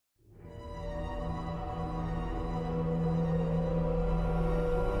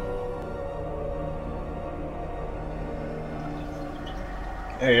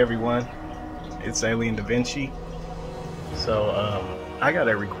Hey everyone, it's Alien Da Vinci. So I got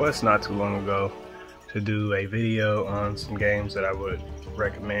a request not too long ago to do a video on some games that I would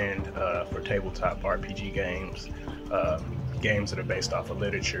recommend for tabletop RPG games. Games that are based off of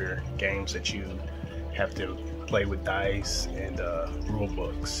literature, games that you have to play with dice and rule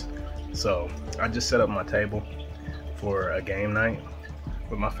books. So I just set up my table for a game night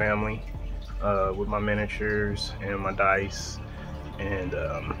with my family, with my miniatures and my dice. And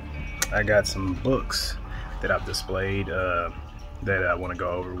I got some books that I've displayed that I want to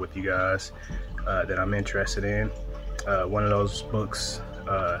go over with you guys that I'm interested in. One of those books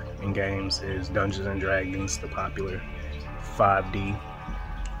in games is Dungeons and Dragons, the popular 5D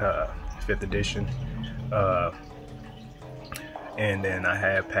 5th edition. And then I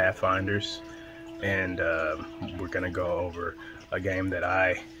have Pathfinders, and we're going to go over a game that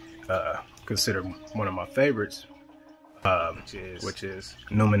I consider one of my favorites, which is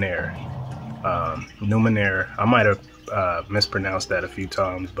Numenera. Numenera, I might have mispronounced that a few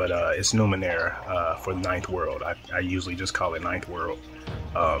times, but it's Numenera for Ninth World. I usually just call it Ninth World.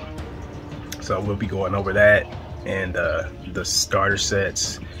 So we'll be going over that and the starter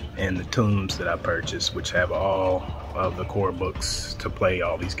sets and the tombs that I purchased, which have all of the core books to play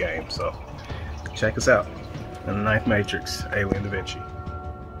all these games. So check us out. In the Ninth Matrix, Alien Da Vinci.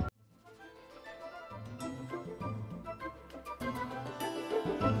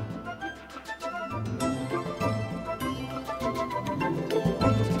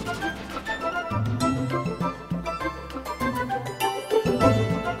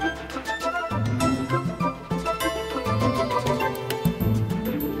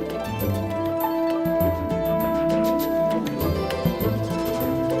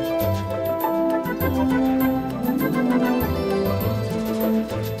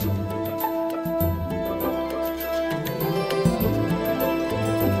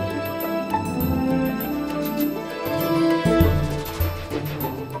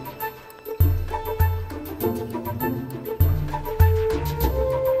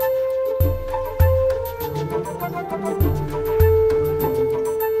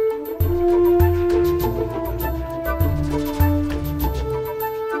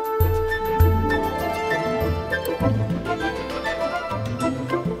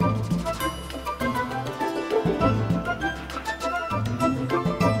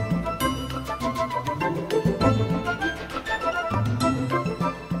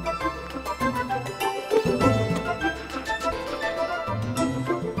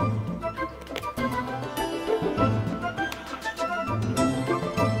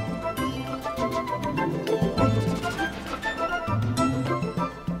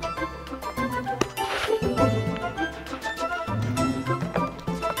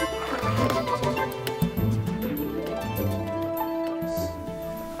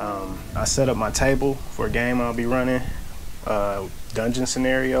 I set up my table for a game I'll be running, dungeon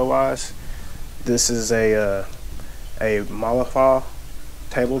scenario wise. This is a Malifaux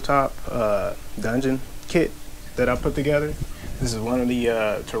tabletop dungeon kit that I put together. This is one of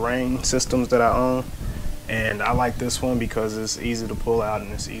the terrain systems that I own, and I like this one because it's easy to pull out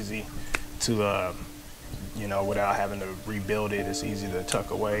and it's easy to you know, without having to rebuild it. It's easy to tuck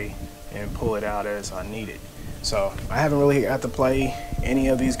away and pull it out as I need it. So I haven't really got to play any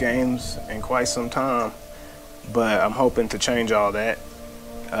of these games in quite some time, but I'm hoping to change all that.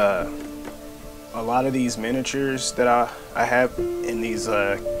 A lot of these miniatures that I have in these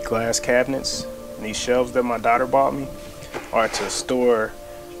glass cabinets and these shelves that my daughter bought me are to store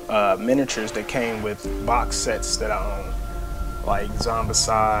miniatures that came with box sets that I own, like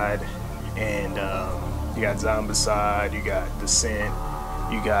Zombicide, and you got Zombicide, you got Descent,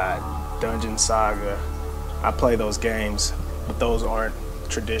 you got Dungeon Saga. I play those games, but those aren't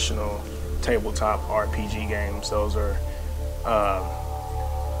traditional tabletop RPG games. Those are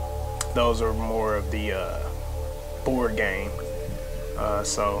more of the board game.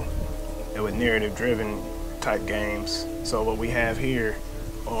 So with narrative-driven type games. So what we have here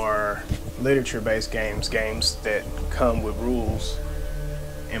are literature-based games, games that come with rules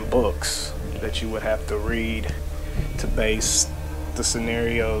and books that you would have to read to base the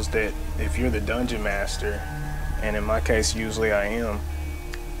scenarios that, if you're the dungeon master, and in my case usually I am,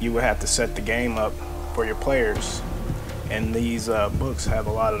 you would have to set the game up for your players. And these books have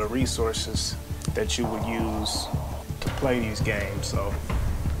a lot of the resources that you would use to play these games. So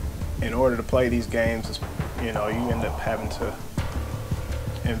in order to play these games, you know, you end up having to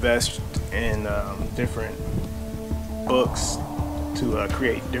invest in different books to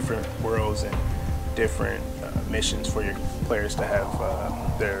create different worlds and different missions for your players to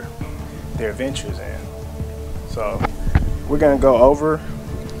have their adventures in. So we're gonna go over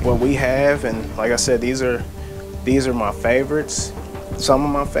what we have, and like I said, these are my favorites, some of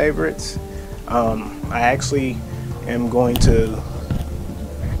my favorites. I actually am going to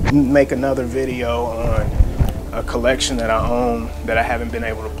make another video on a collection that I own that I haven't been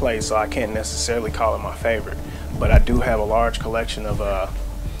able to play, so I can't necessarily call it my favorite, but I do have a large collection of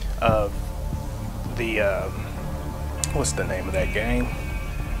the what's the name of that game?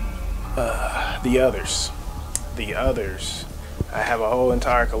 The Others. I have a whole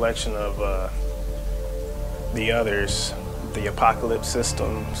entire collection of The Others, the Apocalypse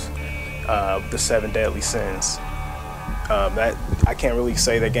Systems, the 7 Deadly Sins. That I can't really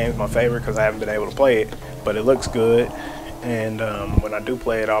say that game's my favorite because I haven't been able to play it, but it looks good, and when I do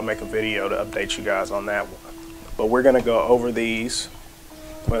play it, I'll make a video to update you guys on that one. But we're gonna go over these,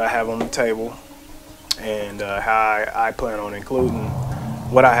 what I have on the table, and how I plan on including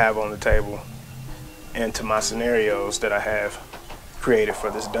what I have on the table into my scenarios that I have created for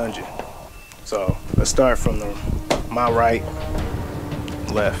this dungeon. So let's start from my right,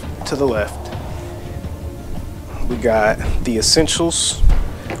 left to the left. We got the Essentials,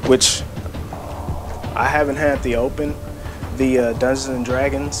 which I haven't had to open the Dungeons and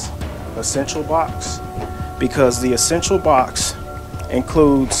Dragons Essential Box, because the Essential Box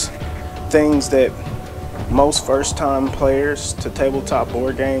includes things that most first-time players to tabletop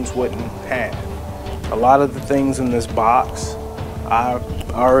board games wouldn't have. A lot of the things in this box I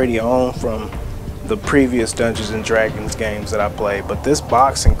already own from the previous Dungeons and Dragons games that I played, but this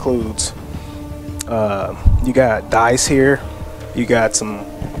box includes you got dice here, you got some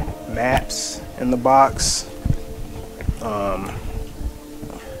maps in the box.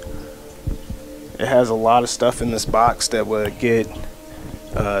 It has a lot of stuff in this box that would get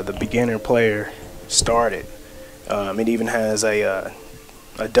the beginner player started. It even has a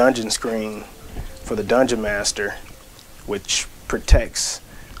dungeon screen for the Dungeon Master, which protects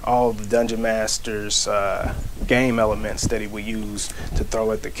all the Dungeon Master's game elements that he would use to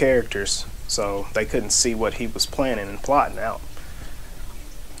throw at the characters, so they couldn't see what he was planning and plotting out.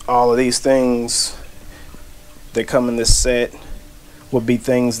 All of these things that come in this set would be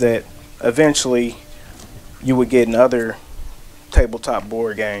things that eventually you would get in other tabletop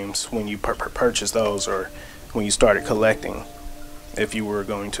board games when you purchase those, or when you started collecting, if you were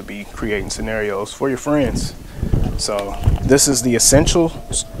going to be creating scenarios for your friends. So this is the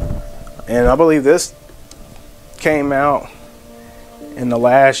Essentials, and I believe this came out in the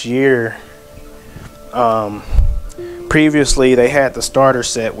last year. Previously they had the starter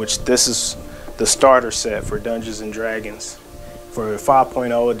set, which this is the starter set for Dungeons and Dragons for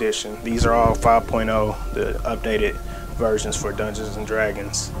 5.0 edition. These are all 5.0, the updated versions for Dungeons and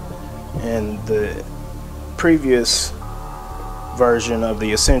Dragons. And the previous version of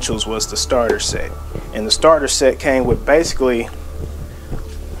the Essentials was the starter set, and the starter set came with basically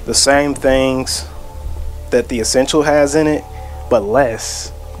the same things that the Essential has in it, but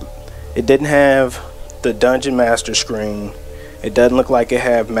less. It didn't have the Dungeon Master screen. It doesn't look like it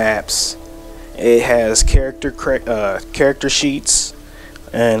have maps. It has character sheets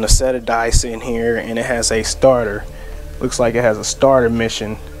and a set of dice in here, and it has a starter. Looks like it has a starter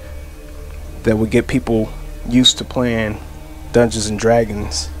mission that would get people used to playing Dungeons and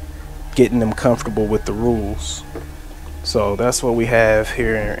Dragons, getting them comfortable with the rules. So that's what we have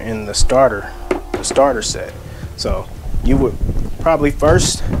here in the starter set. So you would probably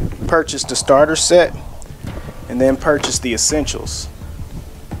first purchase the starter set and then purchase the Essentials.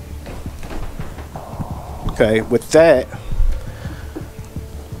 Okay, with that,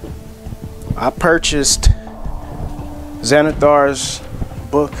 I purchased Xanathar's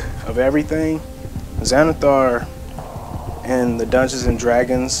Book of Everything. Xanathar in the Dungeons and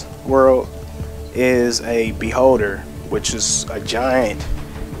Dragons world is a beholder, which is a giant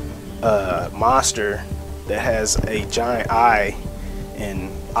monster that has a giant eye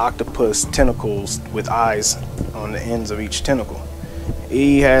and octopus tentacles with eyes on the ends of each tentacle.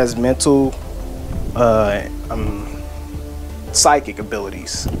 He has mental psychic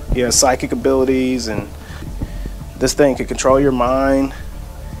abilities. He has psychic abilities, and this thing could control your mind.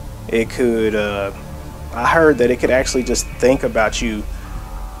 It could I heard that it could actually just think about you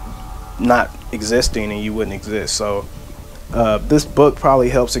not existing and you wouldn't exist. So this book probably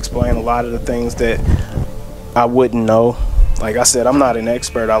helps explain a lot of the things that I wouldn't know. Like I said, I'm not an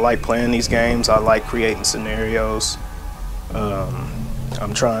expert. I like playing these games. I like creating scenarios.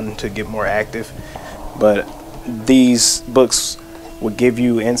 I'm trying to get more active, but these books would give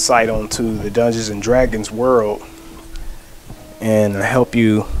you insight onto the Dungeons and Dragons world and help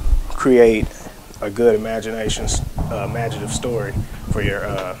you create a good imaginative story for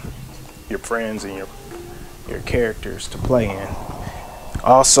your friends and your characters to play in.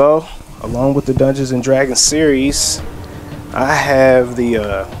 Also, along with the Dungeons and Dragons series, I have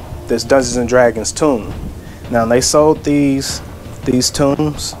the this Dungeons and Dragons tome. Now they sold these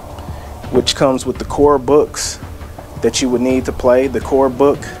tomes, which comes with the core books that you would need to play. The core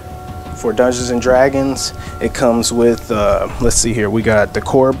book for Dungeons and Dragons, it comes with let's see here, we got the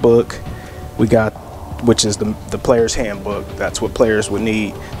core book, we got, which is the player's handbook. That's what players would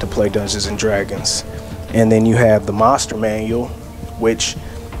need to play Dungeons and Dragons. And then you have the monster manual, which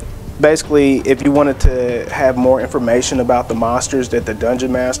basically, if you wanted to have more information about the monsters that the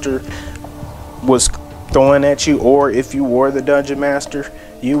Dungeon Master was throwing at you, or if you were the Dungeon Master,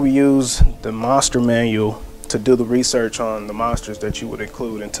 you would use the monster manual to do the research on the monsters that you would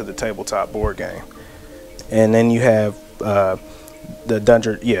include into the tabletop board game. And then you have the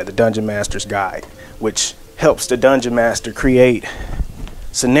Dungeon Master's Guide, which helps the Dungeon Master create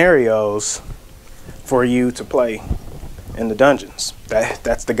scenarios for you to play in the dungeons.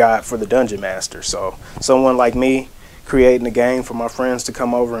 That's the guide for the Dungeon Master. So someone like me creating a game for my friends to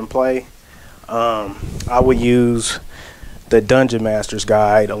come over and play, I would use the Dungeon Master's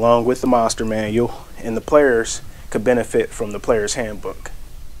Guide along with the monster manual, and the players could benefit from the player's handbook.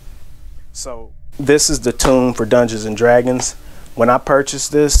 So this is the tome for Dungeons and Dragons. When I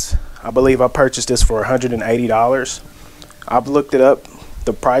purchased this, I believe I purchased this for $180. I've looked it up,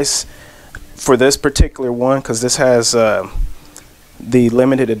 the price for this particular one, because this has the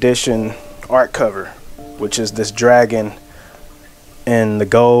limited edition art cover, which is this dragon in the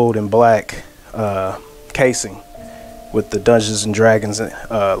gold and black casing with the Dungeons and Dragons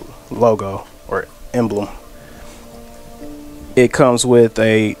logo or emblem. It comes with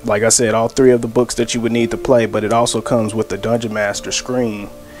like I said, all three of the books that you would need to play, but it also comes with the Dungeon Master screen,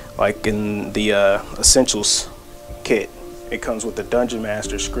 like in the Essentials kit. It comes with the Dungeon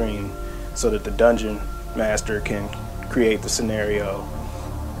Master screen so that the Dungeon Master can create the scenario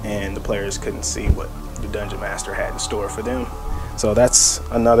and the players couldn't see what the Dungeon Master had in store for them. So that's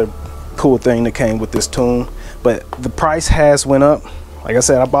another cool thing that came with this tome. But the price has went up. Like I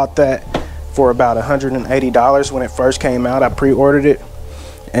said, I bought that for about $180 when it first came out. I pre-ordered it,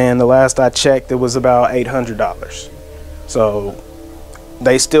 and the last I checked, it was about $800. So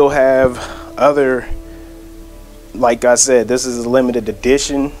they still have other, like I said, this is a limited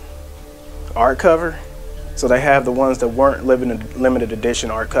edition art cover. So they have the ones that weren't limited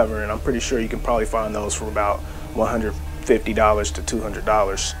edition art cover, and I'm pretty sure you can probably find those for about $150 to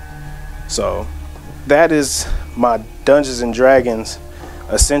 $200. So that is my Dungeons and Dragons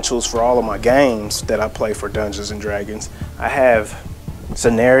essentials for all of my games that I play for Dungeons and Dragons. I have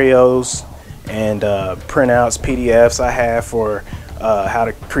scenarios and printouts, PDFs I have for how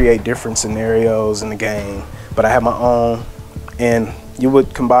to create different scenarios in the game, but I have my own, and you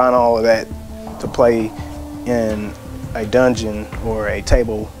would combine all of that to play in a dungeon or a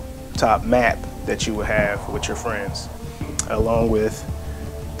tabletop map that you would have with your friends, along with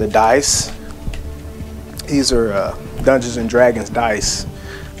the dice. These are Dungeons and Dragons dice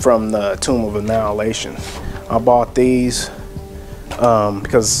from the Tomb of Annihilation. I bought these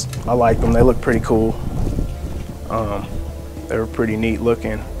because I like them. They look pretty cool. They were pretty neat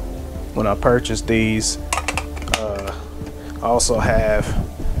looking when I purchased these. I also have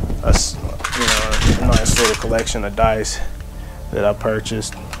a nice little collection of dice that I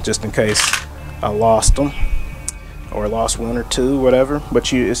purchased just in case I lost them or lost one or two, whatever.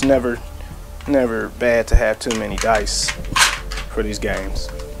 But it's never bad to have too many dice for these games,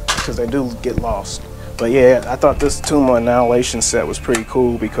 because they do get lost. But yeah, I thought this Tomb of Annihilation set was pretty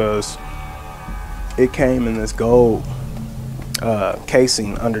cool because it came in this gold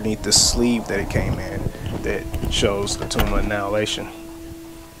casing underneath the sleeve that it came in that shows the Tomb of Annihilation.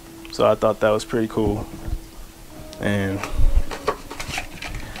 So I thought that was pretty cool, and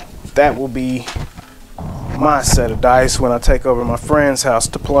that will be my set of dice when I take over my friend's house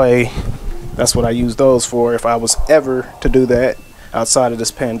to play. That's what I use those for if I was ever to do that outside of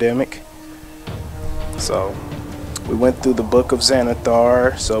this pandemic. So we went through the Book of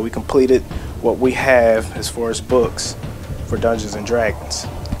Xanathar, so we completed what we have as far as books for Dungeons and Dragons.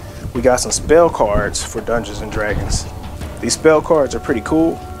 We got some spell cards for Dungeons and Dragons. These spell cards are pretty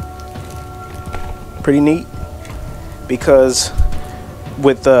cool, pretty neat, because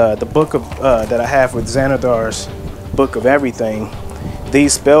with the book of that I have with Xanathar's Book of Everything,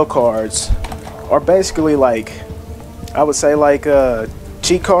 these spell cards are basically like, I would say, like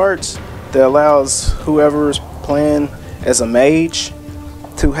cheat cards that allows whoever's playing as a mage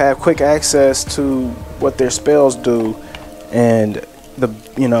to have quick access to what their spells do, and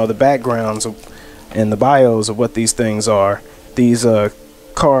the backgrounds and the bios of what these things are. These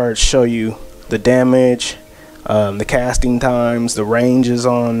cards show you the damage, the casting times, the ranges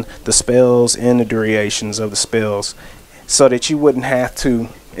on the spells, and the durations of the spells, so that you wouldn't have to,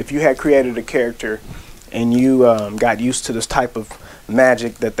 if you had created a character and you got used to this type of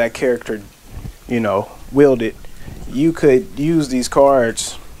magic that character, you know, wielded, you could use these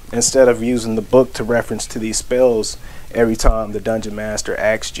cards instead of using the book to reference to these spells every time the dungeon master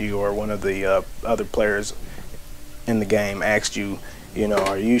asked you, or one of the other players in the game asked you, you know,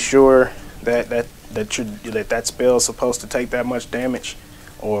 are you sure that spell is supposed to take that much damage,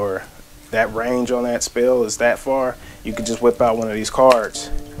 or that range on that spell is that far? You could just whip out one of these cards.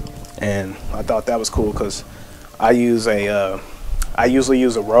 And I thought that was cool, because I usually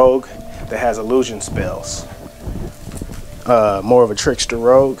use a rogue that has illusion spells, more of a trickster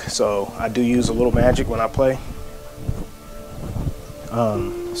rogue, so I do use a little magic when I play.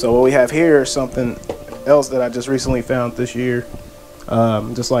 So what we have here is something else that I just recently found this year.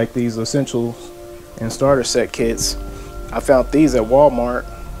 Just like these essentials and starter set kits, I found these at Walmart.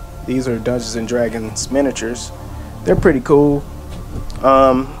 These are Dungeons and Dragons miniatures. They're pretty cool.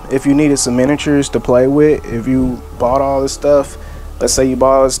 If you needed some miniatures to play with, if you bought all this stuff, let's say you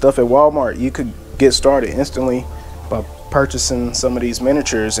bought all this stuff at Walmart, you could get started instantly by purchasing some of these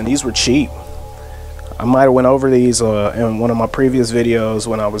miniatures, and these were cheap. I might have went over these in one of my previous videos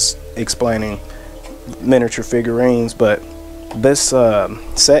when I was explaining miniature figurines, but this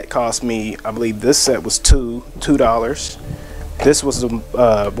set cost me, I believe this set was $2. This was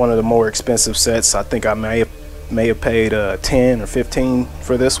one of the more expensive sets. I think I may have paid 10 or 15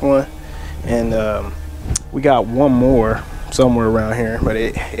 for this one, and we got one more somewhere around here, but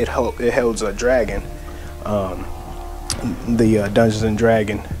it holds a dragon, the Dungeons and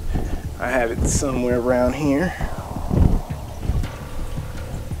Dragon. I have it somewhere around here.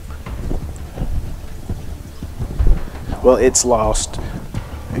 Well, it's lost.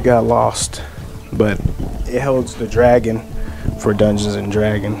 It got lost, but it holds the dragon for Dungeons and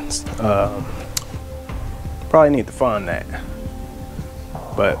Dragons. Probably need to find that,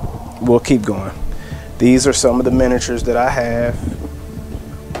 but we'll keep going. These are some of the miniatures that I have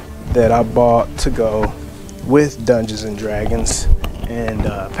that I bought to go with Dungeons and Dragons and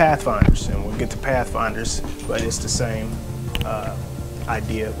Pathfinders, and we'll get to Pathfinders, but it's the same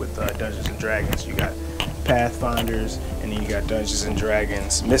idea with Dungeons and Dragons. You got Pathfinders, and then you got Dungeons and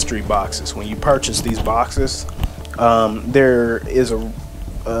Dragons mystery boxes. When you purchase these boxes, there is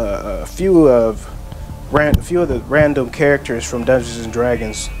a few of the random characters from Dungeons and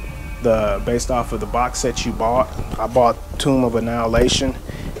Dragons, based off of the box set you bought. I bought Tomb of Annihilation,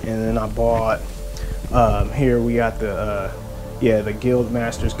 and then I bought here we got the Guild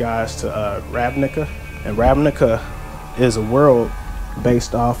Master's Guides to Ravnica, and Ravnica is a world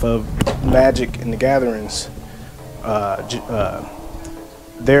based off of Magic and the Gatherings,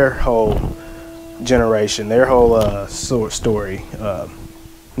 their whole generation, their whole story.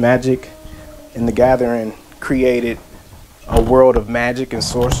 Magic and the Gathering created a world of magic and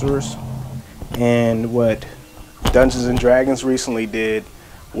sorcerers, and what Dungeons and Dragons recently did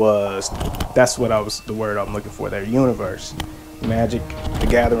was, that's what the word I'm looking for, their universe. Magic the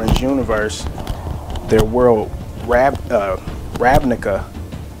Gathering's universe, their world, Ravnica,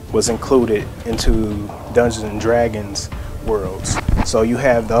 was included into Dungeons and Dragons worlds. So you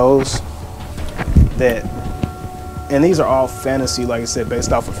have those and these are all fantasy, like I said,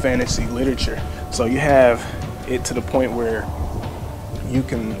 based off of fantasy literature. So you have it to the point where you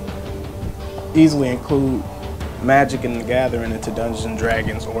can easily include Magic and the Gathering into Dungeons and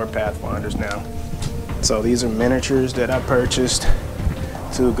Dragons or Pathfinders now. So these are miniatures that I purchased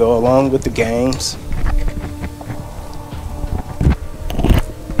to go along with the games.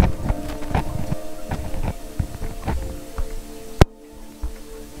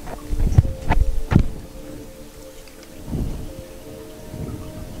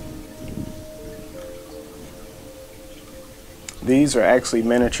 These are actually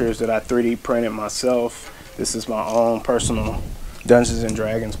miniatures that I 3D printed myself. This is my own personal Dungeons and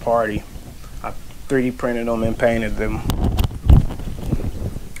Dragons party. I 3D printed them and painted them.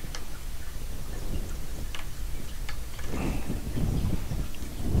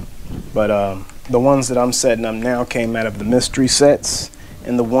 But the ones that I'm setting up now came out of the mystery sets,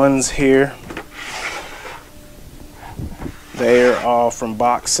 and the ones here, they're all from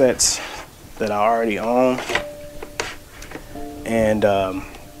box sets that I already own. And I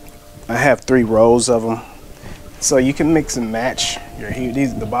have 3 rows of them, so you can mix and match your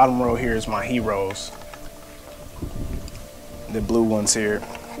heroes. The bottom row here is my heroes, the blue ones here,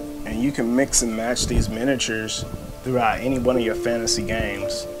 and you can mix and match these miniatures throughout any one of your fantasy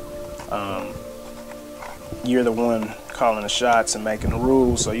games. You're the one calling the shots and making the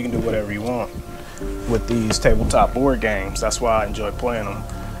rules, so you can do whatever you want. with these tabletop board games. That's why I enjoy playing them.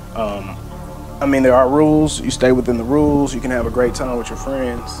 I mean, there are rules. You stay within the rules. You can have a great time with your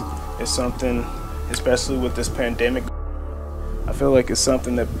friends. It's something, especially with this pandemic, I feel like it's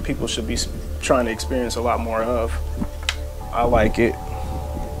something that people should be trying to experience a lot more of. I like it.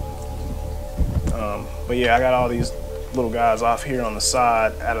 But yeah, I got all these little guys off here on the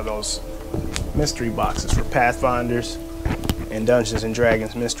side out of those mystery boxes for Pathfinders and Dungeons and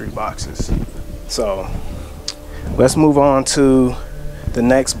Dragons mystery boxes. So let's move on to the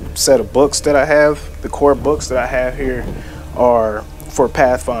next set of books that I have. The core books that I have here are for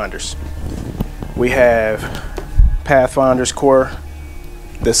Pathfinders. We have Pathfinders Core.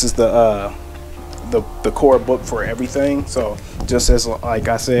 This is the core book for everything. So just as like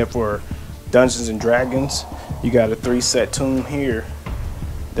I said for Dungeons and Dragons, you got a 3-set tome here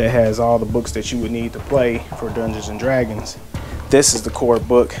that has all the books that you would need to play for Dungeons and Dragons. This is the core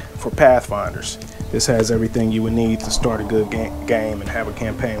book for Pathfinders. This has everything you would need to start a good game and have a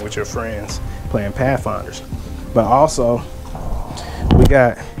campaign with your friends playing Pathfinders. But also, we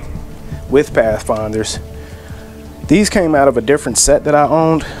got, with Pathfinders, these came out of a different set that I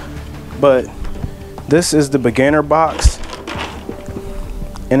owned, but this is the beginner box,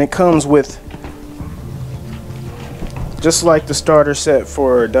 and it comes with, just like the starter set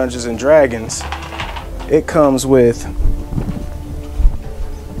for Dungeons and Dragons, it comes with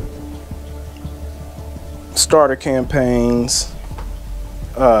starter campaigns.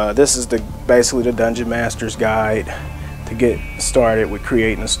 This is basically the Dungeon Master's Guide to get started with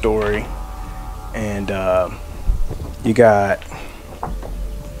creating a story. And you got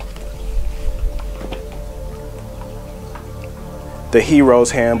the Hero's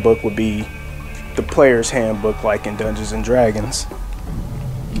Handbook, would be the player's handbook like in Dungeons and Dragons,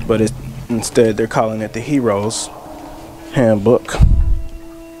 but instead they're calling it the Hero's Handbook.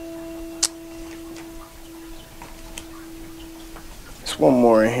 There's one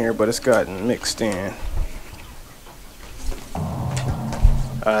more in here, but it's gotten mixed in.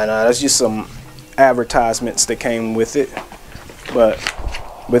 Now that's just some advertisements that came with it, but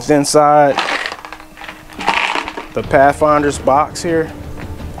with inside the Pathfinders box here,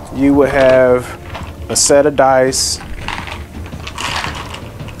 you would have a set of dice,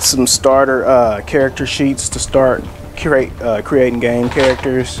 some starter character sheets to start creating game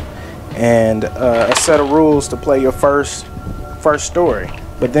characters, and a set of rules to play your first story.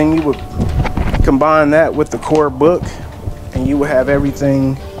 But then you would combine that with the core book, and you would have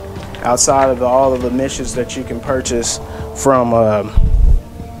everything outside of all of the missions that you can purchase from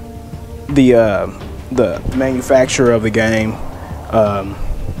the manufacturer of the game,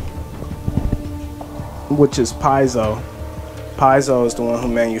 which is Paizo. Paizo is the one who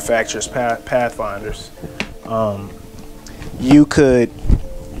manufactures Pathfinders. You could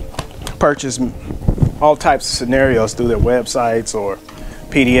purchase all types of scenarios through their websites or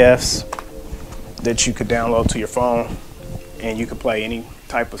PDFs that you could download to your phone, and you could play any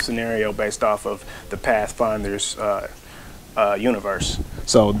type of scenario based off of the Pathfinders universe.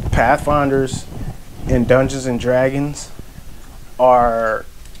 So Pathfinders and Dungeons and Dragons are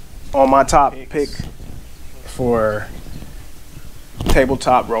on my top pick for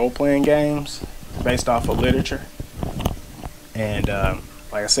tabletop role-playing games based off of literature. And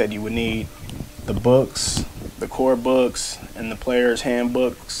like I said, you would need the books, the core books, and the player's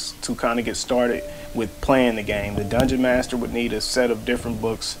handbooks to kind of get started with playing the game. The Dungeon Master would need a set of different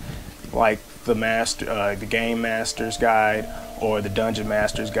books like the GameMaster's Guide or the Dungeon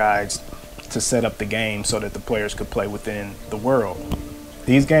Master's Guides to set up the game so that the players could play within the world.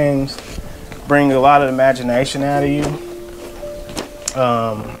 These games bring a lot of imagination out of you,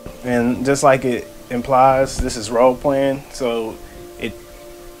 and just like it implies, this is role-playing, so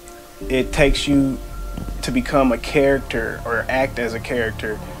it takes you to become a character or act as a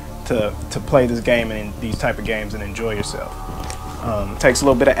character to play this game and these type of games and enjoy yourself. It takes a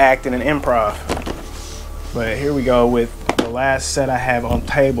little bit of acting and improv. But here we go with the last set I have on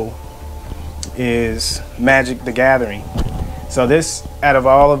table is Magic the Gathering. So this, out of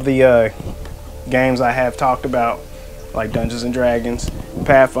all of the games I have talked about, like Dungeons and Dragons,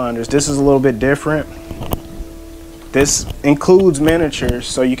 Pathfinders, this is a little bit different. This includes miniatures,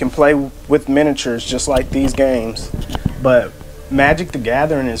 so you can play with miniatures just like these games. But Magic the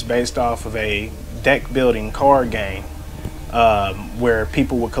Gathering is based off of a deck building card game where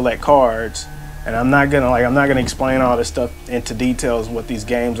people would collect cards. And I'm not gonna explain all this stuff into details what these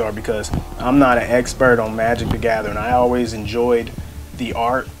games are, because I'm not an expert on Magic the Gathering. I always enjoyed the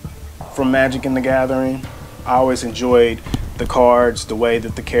art from Magic the Gathering. I always enjoyed the cards, the way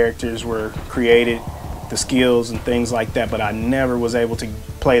that the characters were created, the skills and things like that, but I never was able to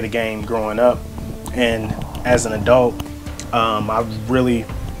play the game growing up. And as an adult, I really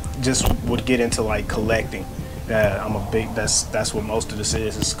just would get into like collecting. I'm a big, that's what most of this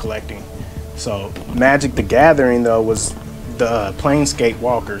is collecting. So Magic the Gathering though was the Planescape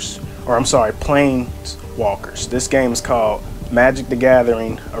Walkers, or I'm sorry, Planeswalkers. This game is called Magic the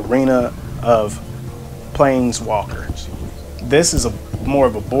Gathering Arena of Planeswalkers. This is more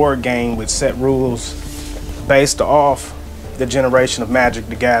of a board game with set rules based off the generation of Magic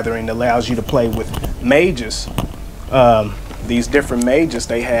the Gathering that allows you to play with mages. These different mages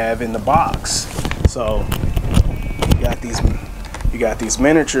they have in the box. So you got these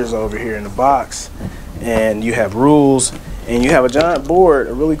miniatures over here in the box, and you have rules, and you have a giant board,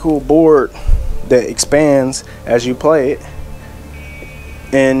 a really cool board that expands as you play it,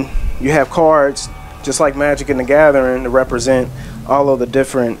 and you have cards just like Magic in the Gathering to represent all of the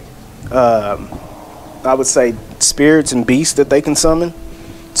different I would say spirits and beasts that they can summon.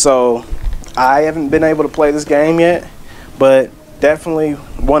 So I haven't been able to play this game yet, but definitely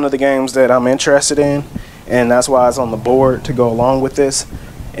one of the games that I'm interested in, and that's why it's on the board to go along with this.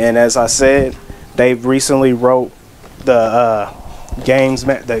 And as I said, they've recently wrote the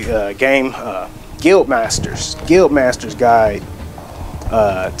Guildmaster's Guide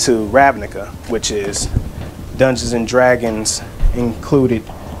to Ravnica, which is Dungeons and Dragons included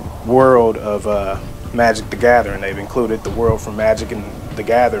world of Magic the Gathering. They've included the world from Magic and the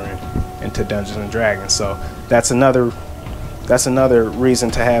Gathering into Dungeons and Dragons. So that's another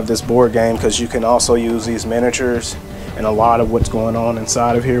reason to have this board game, because you can also use these miniatures and a lot of what's going on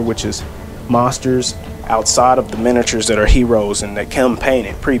inside of here, which is monsters outside of the miniatures that are heroes and that come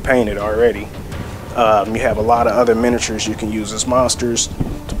painted, pre-painted already. You have a lot of other miniatures you can use as monsters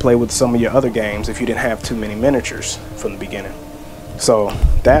to play with some of your other games if you didn't have too many miniatures from the beginning. So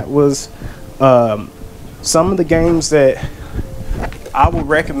that was some of the games that I would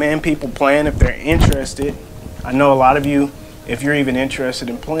recommend people playing if they're interested. I know a lot of you, if you're even interested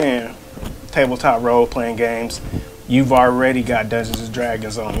in playing tabletop role-playing games, you've already got Dungeons and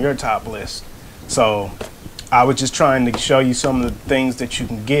Dragons on your top list. So I was just trying to show you some of the things that you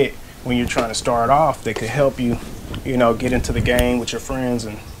can get when you're trying to start off that could help you, you know, get into the game with your friends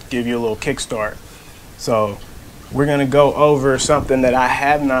and give you a little kickstart. So we're going to go over something that I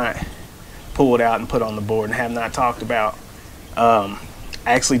have not pulled out and put on the board and have not talked about. I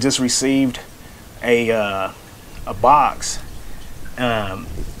actually just received a box, and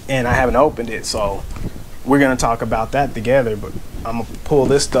I haven't opened it, so we're going to talk about that together. But I'm going to pull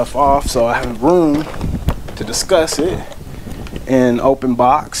this stuff off so I have room to discuss it in open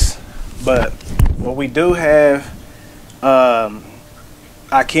box. But what we do have,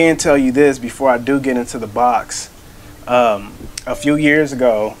 I can tell you this before I do get into the box. A few years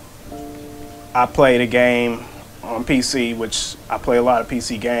ago, I played a game on PC, which I play a lot of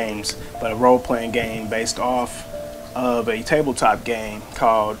PC games, but a role-playing game based off of a tabletop game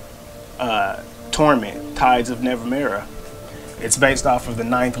called Torment, Tides of Nevermera. It's based off of the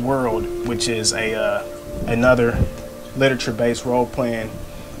Ninth World, which is another literature-based role-playing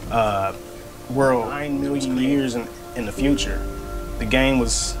world 9 million years in the future. The game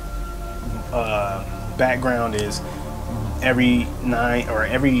was background is every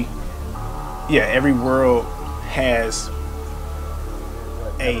world has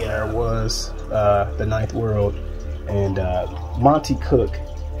there was the Ninth World, and Monty Cook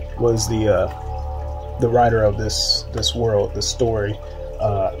was the writer of this world, this story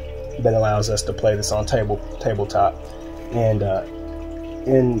that allows us to play this on tabletop. And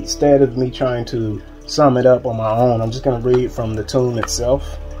instead of me trying to sum it up on my own, I'm just going to read from the tome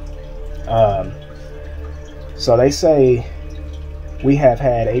itself. So they say, we have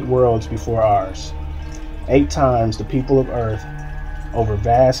had 8 worlds before ours. 8 times the people of Earth, over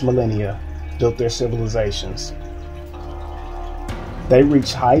vast millennia, built their civilizations. They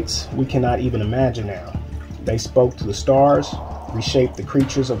reached heights we cannot even imagine now. They spoke to the stars, reshaped the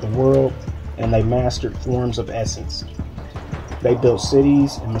creatures of the world, and they mastered forms of essence. They built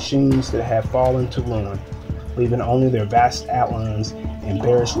cities and machines that have fallen to ruin, leaving only their vast outlines and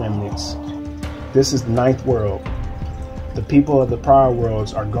barest remnants. This is the Ninth World. The people of the prior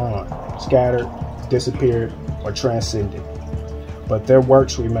worlds are gone, scattered, disappeared, or transcended. But their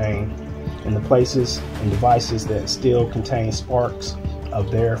works remain in the places and devices that still contain sparks of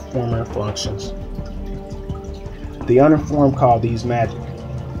their former functions. The uninformed call these magic,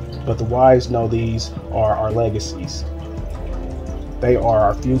 but the wise know these are our legacies. They are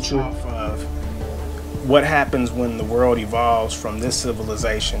our future. Off of what happens when the world evolves from this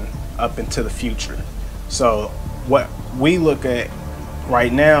civilization up into the future. So what we look at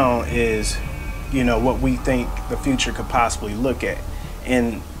right now is, you know, what we think the future could possibly look like.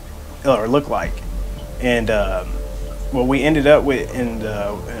 And what we ended up with in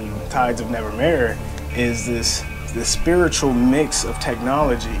Tides of Nevermere is this spiritual mix of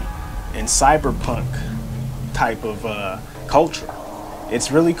technology and cyberpunk type of culture.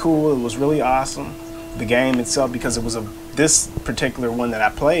 It's really cool. It was really awesome. The game itself, because it was this particular one that I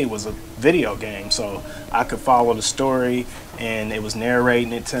played was a video game, so I could follow the story, and it was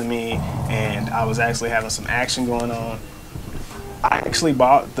narrating it to me, and I was actually having some action going on. I actually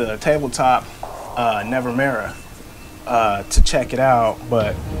bought the tabletop Nevermere to check it out,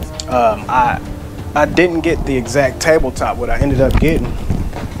 but I didn't get the exact tabletop. What I ended up getting,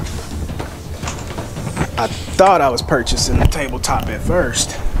 I thought I was purchasing the tabletop at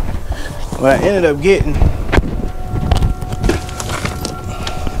first. What I ended up getting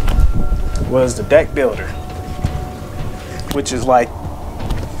was the deck builder, which is like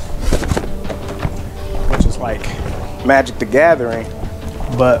Magic the Gathering,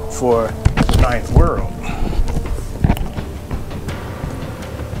 but for the Ninth World.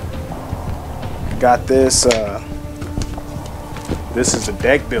 Got this. This is a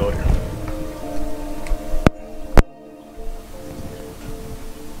deck builder.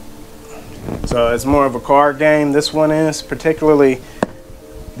 So it's more of a card game. This one is particularly.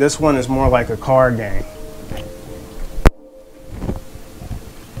 This one is more like a card game.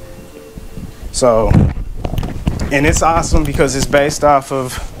 So, and it's awesome because it's based off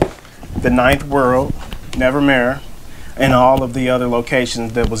of the Ninth World, Nevermere, and all of the other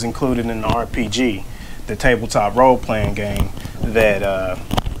locations that was included in the RPG, the tabletop role-playing game that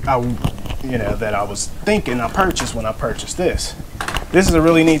I was thinking I purchased when I purchased this. This is a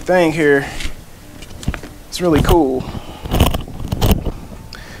really neat thing here. It's really cool.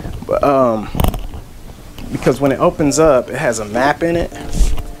 But because when it opens up, it has a map in it.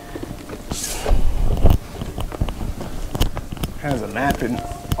 Has a map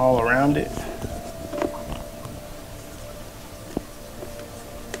all around it.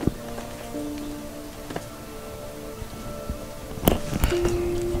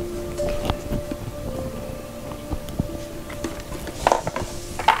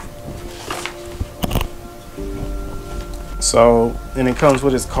 So, and it comes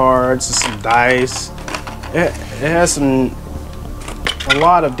with its cards and some dice. It has a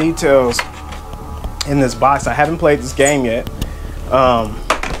lot of details in this box. I haven't played this game yet.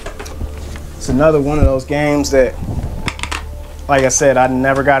 It's another one of those games that, like I said, I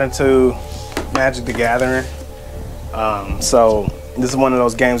never got into Magic the Gathering. So this is one of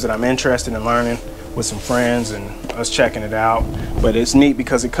those games that I'm interested in learning with some friends and us checking it out. But it's neat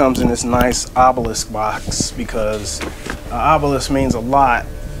because it comes in this nice obelisk box, because obelisk means a lot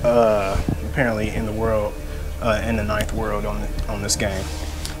apparently in the world, in the Ninth World on this game.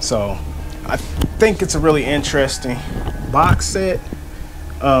 So I think it's a really interesting box set,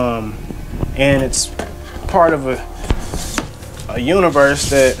 and it's part of a universe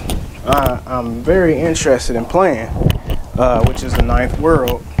that I'm very interested in playing, which is the Ninth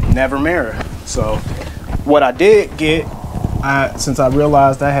World, Nevermere. So what I did get, since I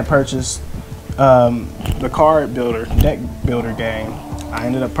realized I had purchased the card builder, deck builder game, I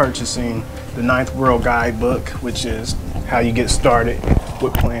ended up purchasing the Ninth World guidebook, which is how you get started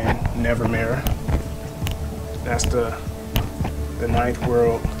with playing Nevermere. That's the Ninth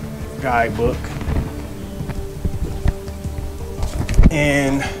World guidebook.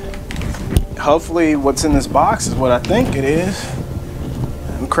 And hopefully what's in this box is what I think it is.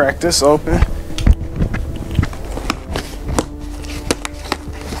 Let me crack this open.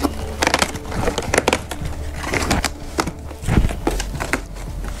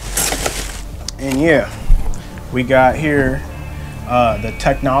 And yeah, we got here the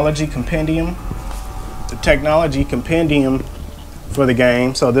technology compendium. The technology compendium for the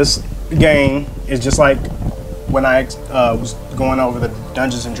game. So this game is just like when I was going over the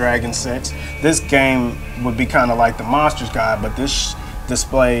Dungeons and Dragons sets. This game would be kind of like the Monsters Guide, but this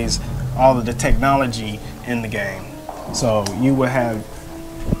displays all of the technology in the game. So you would have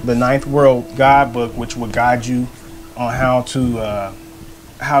the Ninth World guidebook, which would guide you on how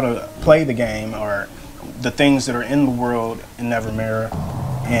to play the game, or the things that are in the world in Nevermere.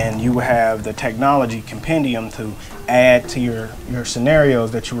 And you would have the technology compendium to add to your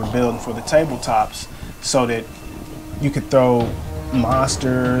scenarios that you were building for the tabletops, so that you could throw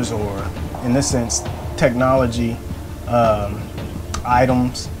monsters, or in this sense technology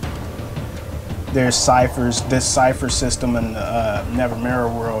items. There's ciphers. This cipher system in the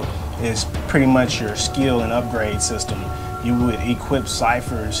Nevermere world is pretty much your skill and upgrade system. You would equip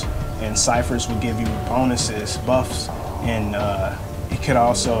ciphers, and ciphers would give you bonuses, buffs, and it could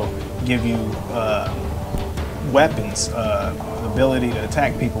also give you weapons, the ability to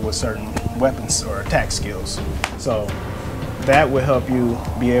attack people with certain weapons or attack skills. So that would help you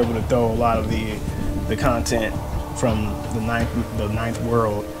be able to throw a lot of the content from the ninth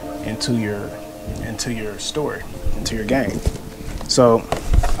world into your story, into your game. So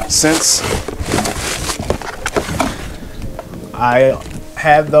since I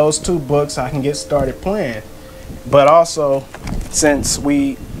have those 2 books, I can get started playing. But also, since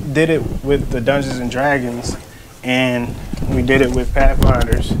we did it with the Dungeons and Dragons and we did it with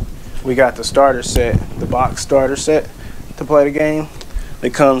Pathfinders, we got the starter set, the box starter set to play the game.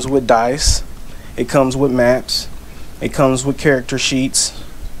 It comes with dice, it comes with maps, it comes with character sheets,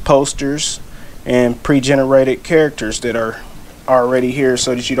 posters, and pre-generated characters that are already here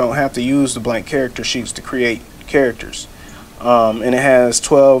so that you don't have to use the blank character sheets to create characters. And it has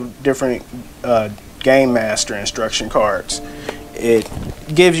 12 different GameMaster instruction cards. It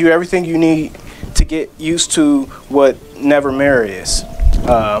gives you everything you need to get used to what Nevermere is.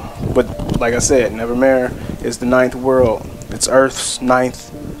 But like I said, Nevermere is the 9th world. It's Earth's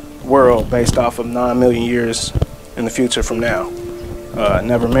 9th world based off of 9 million years in the future from now.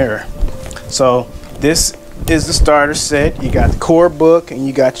 Nevermere. So this is the starter set. You got the core book and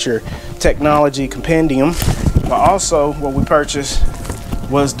you got your technology compendium. But also what we purchased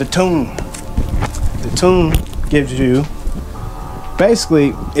was the tome. The tome gives you,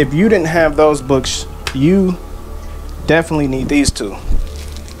 basically, if you didn't have those books, you definitely need these 2.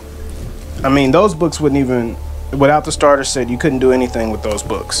 I mean, those books wouldn't even, without the starter set, you couldn't do anything with those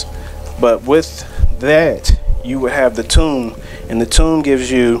books. But with that, you would have the tome, and the tome gives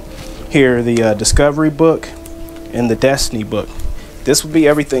you here the Discovery book and the Destiny book. This would be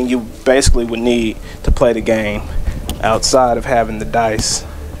everything you basically would need to play the game outside of having the dice.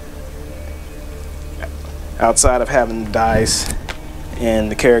 Outside of having the dice and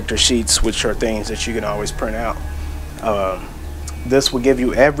the character sheets, which are things that you can always print out. This will give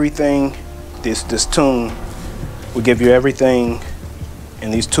you everything. This tome will give you everything in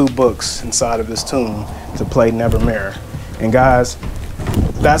these 2 books inside of this tome to play Nevermere. And guys,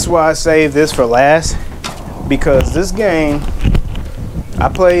 that's why I saved this for last, because this game, I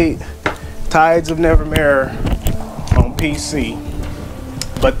played Tides of Nevermere on PC,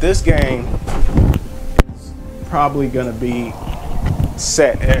 but this game is probably gonna be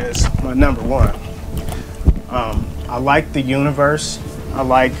set as my #1. I like the universe. I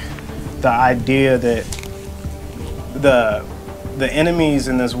like the idea that the enemies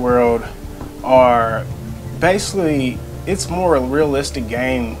in this world are basically, it's more a realistic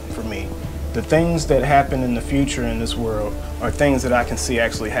game for me. The things that happen in the future in this world are things that I can see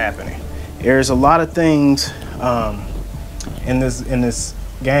actually happening. There's a lot of things in this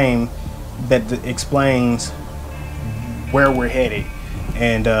game that explains where we're headed,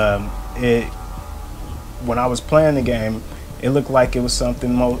 and when I was playing the game, it looked like it was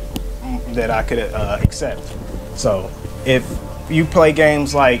something that I could accept. So if you play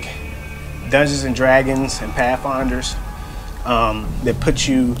games like Dungeons and Dragons and Pathfinders that put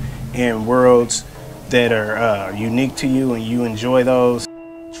you in worlds that are unique to you and you enjoy those,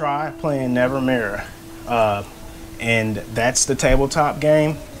 try playing Nevermere. And that's the tabletop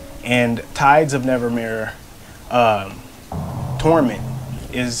game. And Tides of Nevermere, Torment,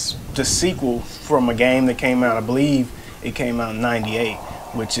 is the sequel from a game that came out, I believe it came out in '98,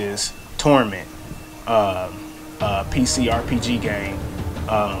 which is Torment, PC RPG game.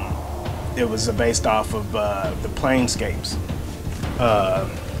 It was based off of the Planescapes,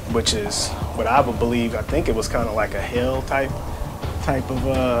 which is what I would believe. I think it was kind of like a hell type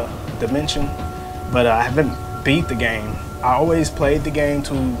of dimension, but I haven't beat the game. I always played the game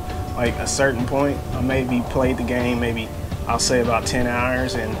to like a certain point. I maybe played the game, maybe I'll say about 10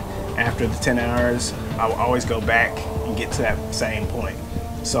 hours, and after the 10 hours, I'll always go back and get to that same point.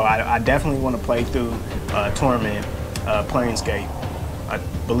 So I definitely want to play through Torment, Planescape. I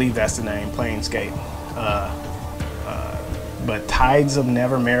believe that's the name, Planescape. But Tides of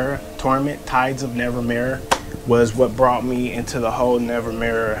Nevermere, Torment, Tides of Nevermere was what brought me into the whole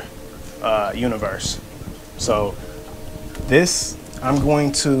Nevermere universe. So this, I'm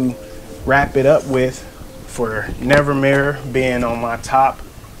going to wrap it up with, for Nevermere being on my top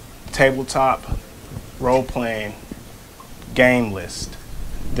tabletop role-playing game list.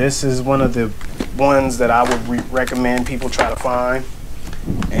 This is one of the ones that I would recommend people try to find.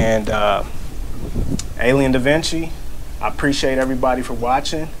 And Alien Da Vinci, I appreciate everybody for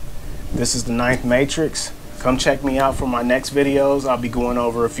watching. This is the 9th Matrix. Come check me out for my next videos. I'll be going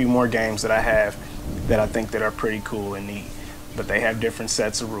over a few more games that I have that I think that are pretty cool and neat, but they have different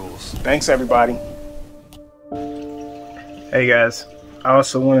sets of rules. Thanks everybody. Hey guys, I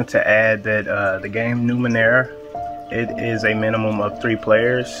also wanted to add that the game Numenera it is a minimum of 3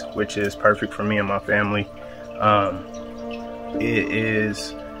 players, which is perfect for me and my family. It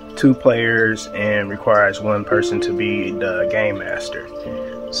is 2 players and requires 1 person to be the game master.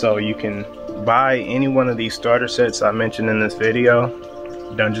 So you can buy any one of these starter sets I mentioned in this video,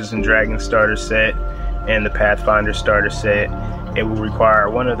 Dungeons and Dragons starter set and the Pathfinder starter set. It will require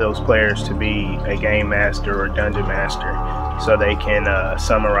one of those players to be a game master or dungeon master, so they can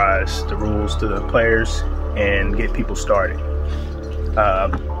summarize the rules to the players and get people started.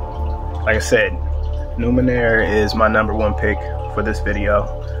 Like I said, Numenera is my #1 pick for this video.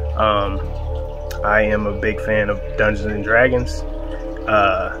 I am a big fan of Dungeons and Dragons,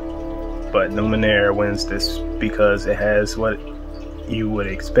 but Numenera wins this because it has what you would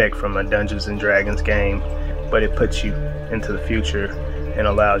expect from a Dungeons and Dragons game, but it puts you into the future and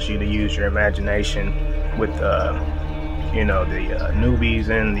allows you to use your imagination with you know, the newbies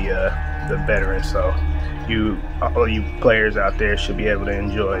and the veterans. So all you players out there should be able to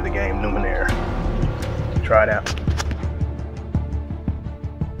enjoy the game Numenera. Try it out.